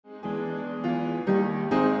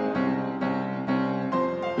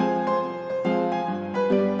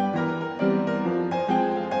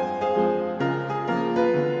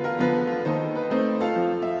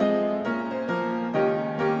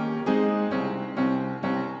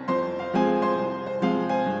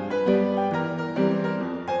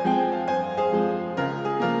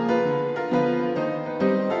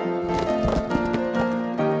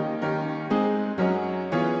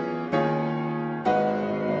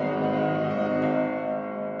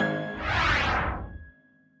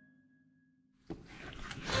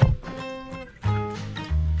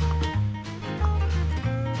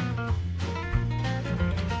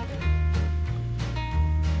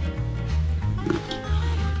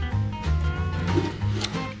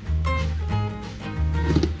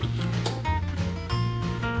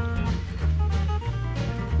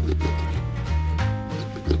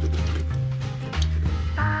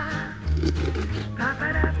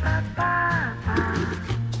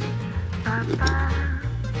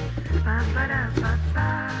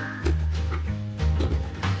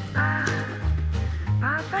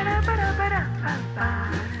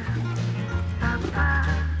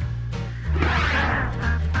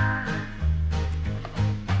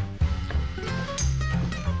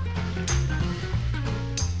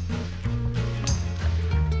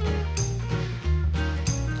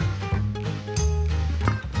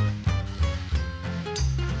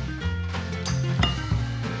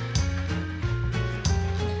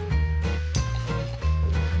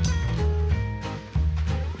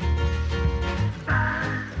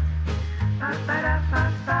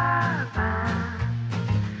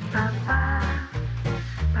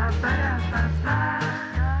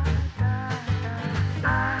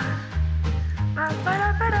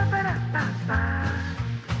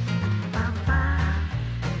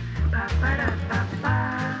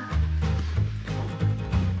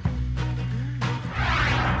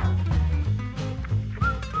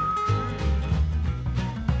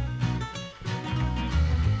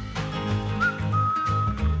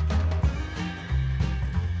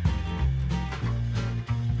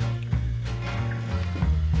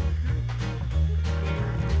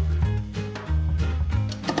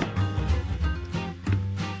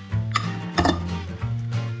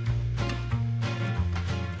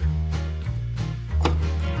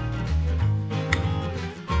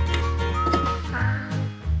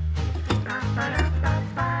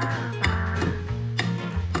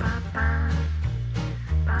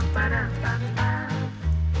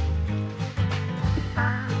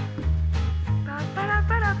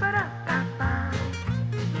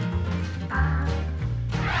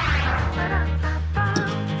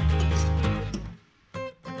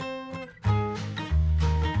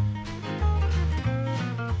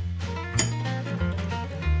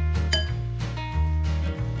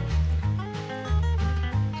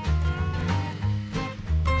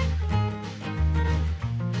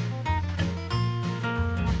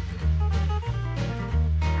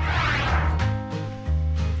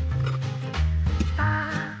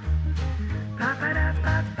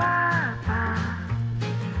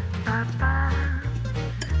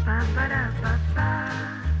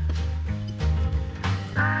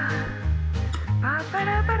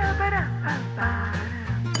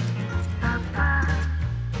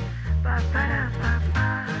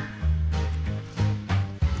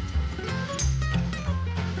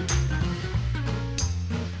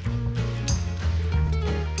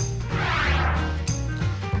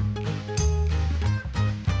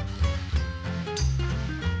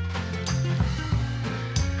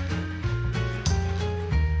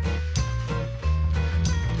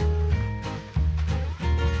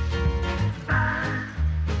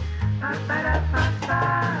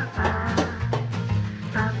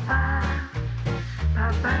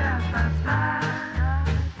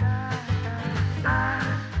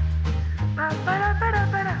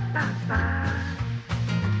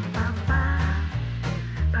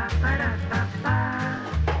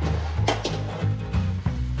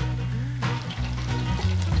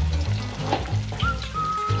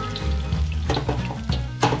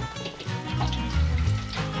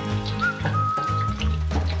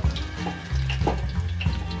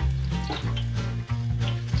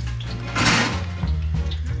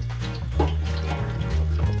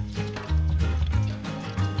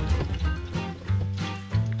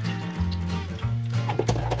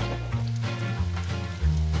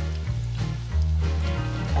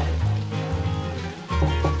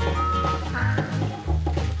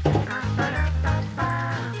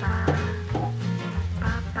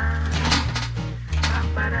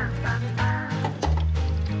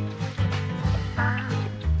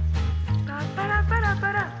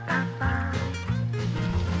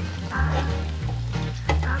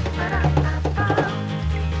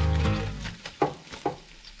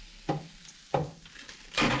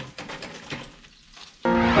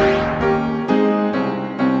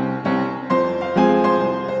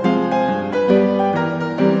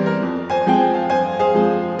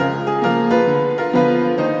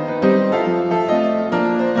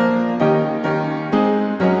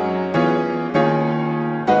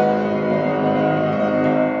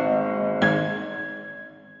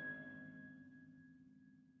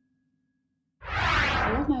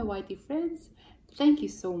party friends. Thank you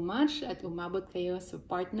so much at umabot kayo sa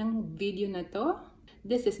part ng video na to.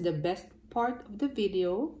 This is the best part of the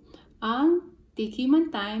video, ang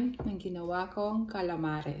tikiman time ng ginawa kong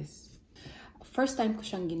calamares. First time ko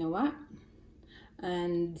siyang ginawa.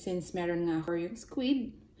 And since meron nga ako yung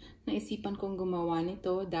squid, naisipan kong gumawa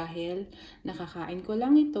nito dahil nakakain ko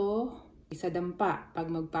lang ito sa dampa pag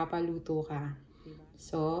magpapaluto ka.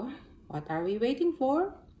 So, what are we waiting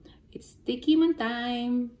for? It's tikiman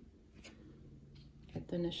time!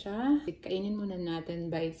 Ito na siya. Kainin muna natin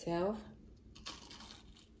by itself.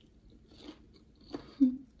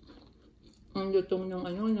 Ang lutong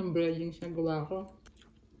ng breadings na gawa ko.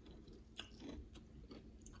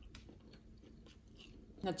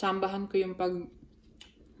 Natsambahan ko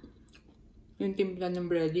yung timpla ng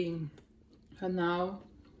breading. So now,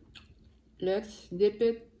 let's dip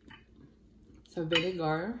it sa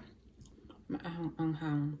vinegar.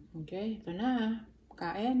 Maanghang-anghang. Okay, ito na.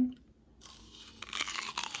 Kain.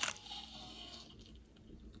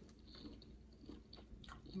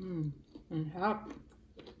 Ang sarap.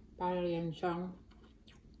 Para yan siyang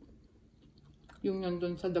yung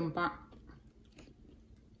nandun sa dampa.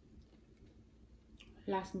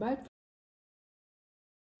 Last bite.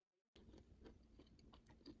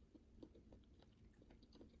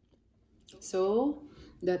 So,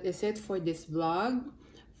 that is it for this vlog.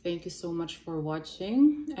 Thank you so much for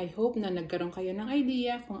watching. I hope na nagkaroon kayo ng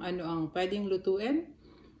idea kung ano ang pwedeng lutuin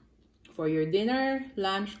for your dinner,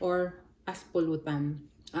 lunch, or as pulutan,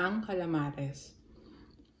 ang calamares.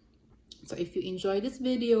 So if you enjoyed this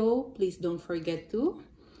video, please don't forget to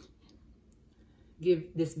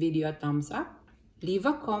give this video a thumbs up, leave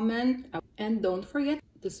a comment, and don't forget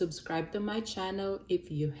to subscribe to my channel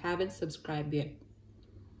if you haven't subscribed yet.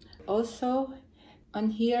 Also,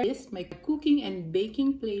 on here is my cooking and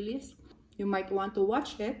baking playlist. You might want to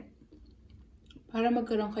watch it para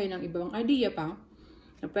magkaroon kayo ng ibang idea pa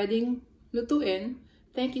na pwedeng lutuin.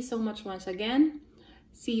 Thank you so much once again.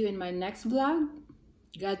 See you in my next vlog.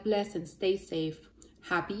 God bless and stay safe.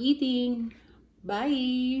 Happy eating!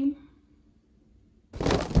 Bye!